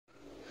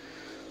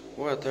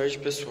Boa tarde,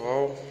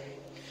 pessoal.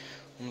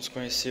 Vamos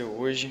conhecer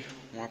hoje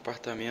um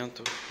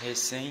apartamento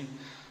recém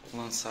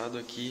lançado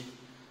aqui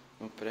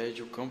no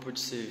prédio Campo de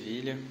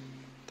Sevilha,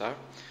 tá?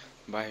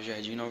 Bairro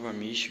Jardim Nova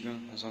Michigan,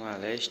 na zona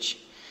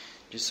leste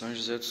de São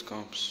José dos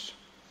Campos.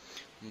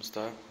 Vamos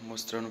estar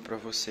mostrando para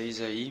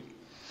vocês aí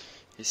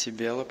esse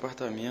belo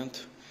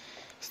apartamento.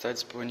 Está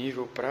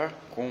disponível para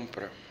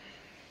compra,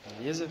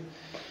 beleza?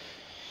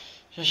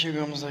 Já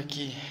chegamos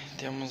aqui,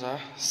 temos a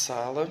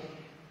sala,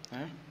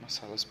 né? Uma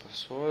sala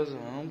espaçosa,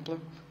 ampla,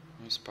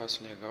 um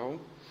espaço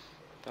legal,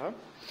 tá?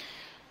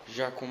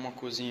 Já com uma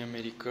cozinha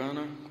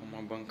americana, com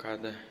uma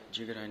bancada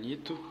de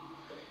granito,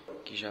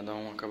 que já dá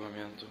um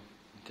acabamento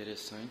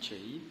interessante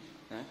aí,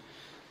 né?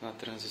 Na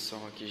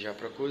transição aqui já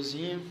para a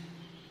cozinha.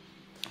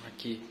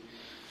 Aqui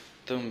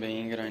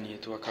também em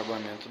granito o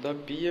acabamento da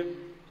pia,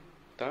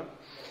 tá?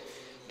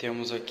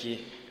 Temos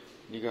aqui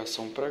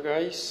ligação para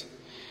gás,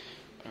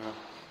 pra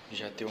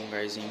já ter um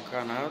gásinho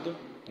encanado,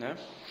 né?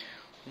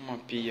 Uma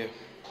pia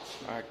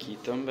aqui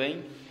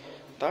também,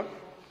 tá?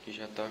 Que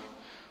já tá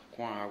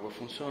com a água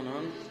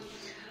funcionando.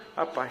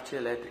 A parte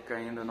elétrica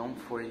ainda não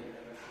foi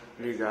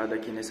ligada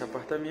aqui nesse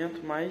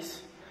apartamento,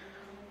 mas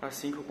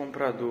assim que o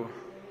comprador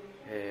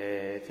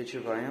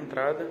efetivar a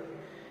entrada,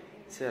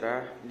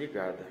 será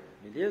ligada,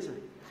 beleza?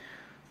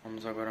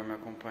 Vamos agora me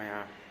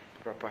acompanhar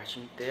para a parte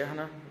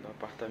interna do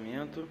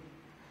apartamento.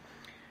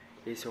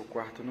 Esse é o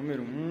quarto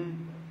número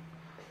 1,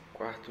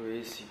 quarto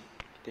esse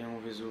que tem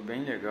um visual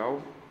bem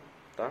legal,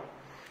 tá?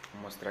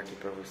 Vou mostrar aqui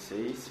para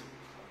vocês.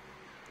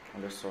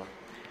 Olha só,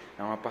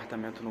 é um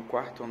apartamento no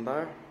quarto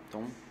andar,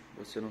 então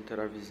você não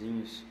terá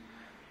vizinhos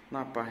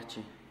na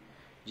parte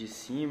de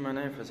cima,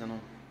 né, fazendo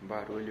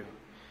barulho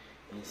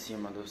em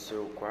cima do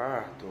seu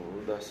quarto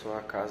ou da sua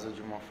casa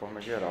de uma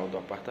forma geral, do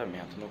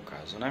apartamento no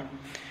caso, né?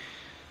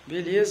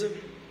 Beleza,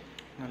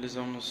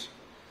 finalizamos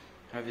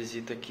a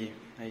visita aqui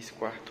a esse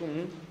quarto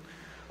 1.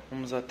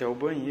 Vamos até o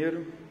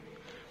banheiro.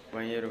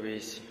 Banheiro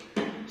esse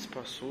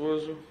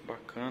espaçoso,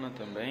 bacana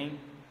também,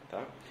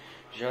 tá?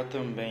 Já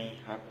também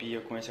a pia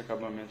com esse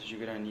acabamento de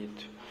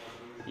granito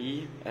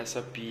e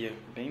essa pia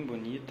bem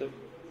bonita,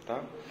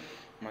 tá?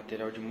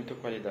 Material de muita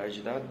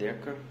qualidade da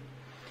Deca.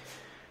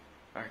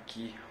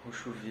 Aqui o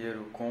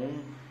chuveiro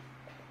com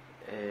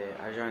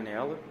a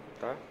janela,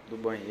 tá? Do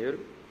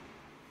banheiro.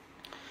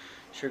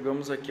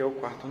 Chegamos aqui ao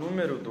quarto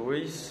número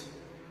 2.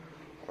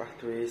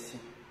 Quarto esse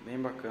bem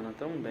bacana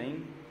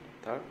também,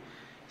 tá?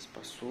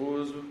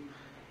 Espaçoso.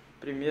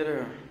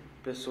 Primeira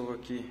pessoa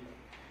que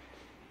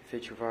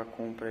efetivar a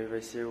compra aí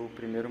vai ser o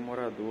primeiro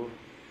morador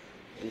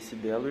desse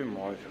belo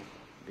imóvel,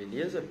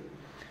 beleza?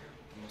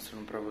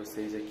 Mostrando para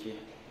vocês aqui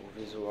o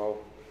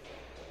visual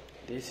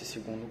desse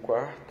segundo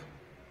quarto,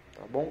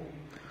 tá bom?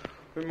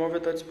 O imóvel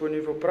está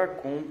disponível para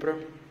compra,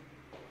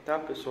 tá,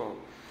 pessoal?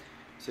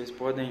 Vocês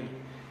podem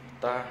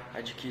estar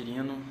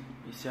adquirindo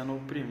e sendo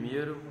o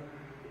primeiro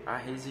a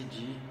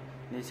residir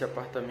nesse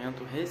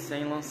apartamento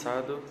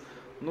recém-lançado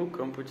no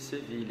Campo de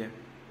Sevilha,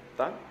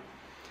 tá?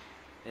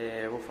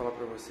 Eu vou falar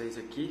para vocês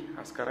aqui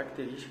as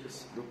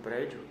características do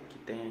prédio que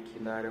tem aqui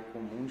na área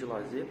comum de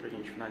lazer, para a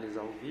gente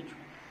finalizar o vídeo,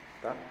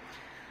 tá?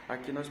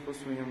 Aqui nós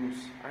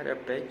possuímos área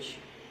pet,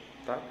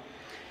 tá?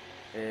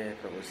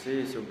 Para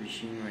você, seu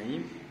bichinho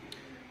aí.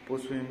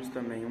 Possuímos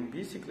também um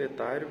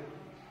bicicletário,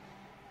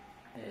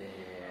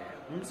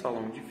 um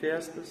salão de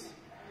festas,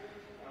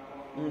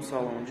 um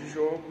salão de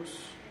jogos,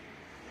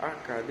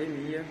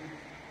 academia,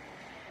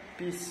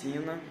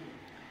 piscina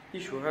e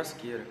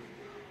churrasqueira,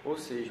 ou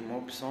seja, uma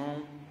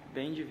opção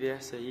bem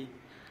diversa aí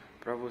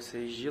para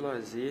vocês de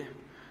lazer,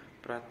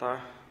 para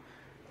estar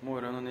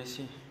morando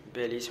nesse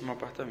belíssimo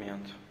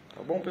apartamento,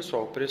 tá bom,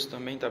 pessoal? O preço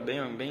também tá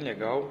bem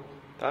legal,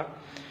 tá?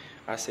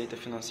 Aceita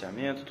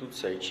financiamento, tudo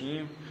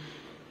certinho.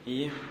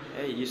 E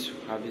é isso,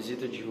 a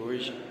visita de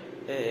hoje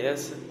é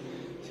essa.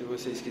 Se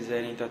vocês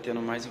quiserem estar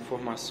tendo mais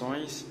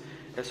informações,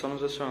 é só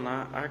nos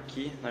acionar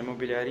aqui na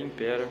imobiliária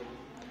Impera,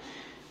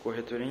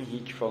 corretor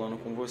Henrique,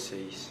 falando com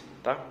vocês,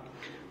 tá?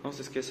 Não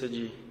se esqueça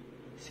de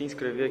se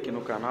inscrever aqui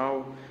no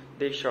canal,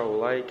 deixar o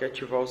like,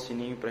 ativar o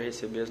sininho para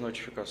receber as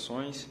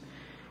notificações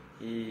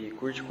e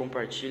curte,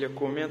 compartilha,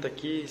 comenta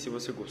aqui se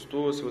você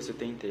gostou, se você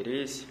tem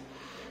interesse,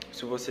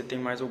 se você tem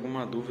mais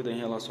alguma dúvida em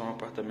relação ao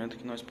apartamento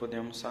que nós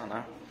podemos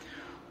sanar,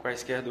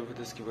 quaisquer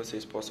dúvidas que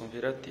vocês possam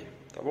vir a ter,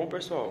 tá bom,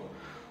 pessoal?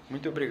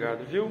 Muito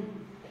obrigado, viu?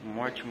 Um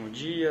ótimo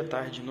dia,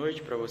 tarde e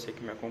noite para você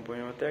que me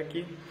acompanhou até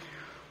aqui.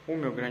 O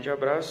meu grande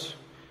abraço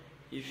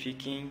e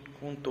fiquem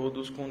com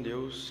todos com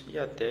Deus e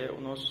até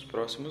os nossos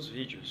próximos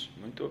vídeos.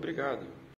 Muito obrigado.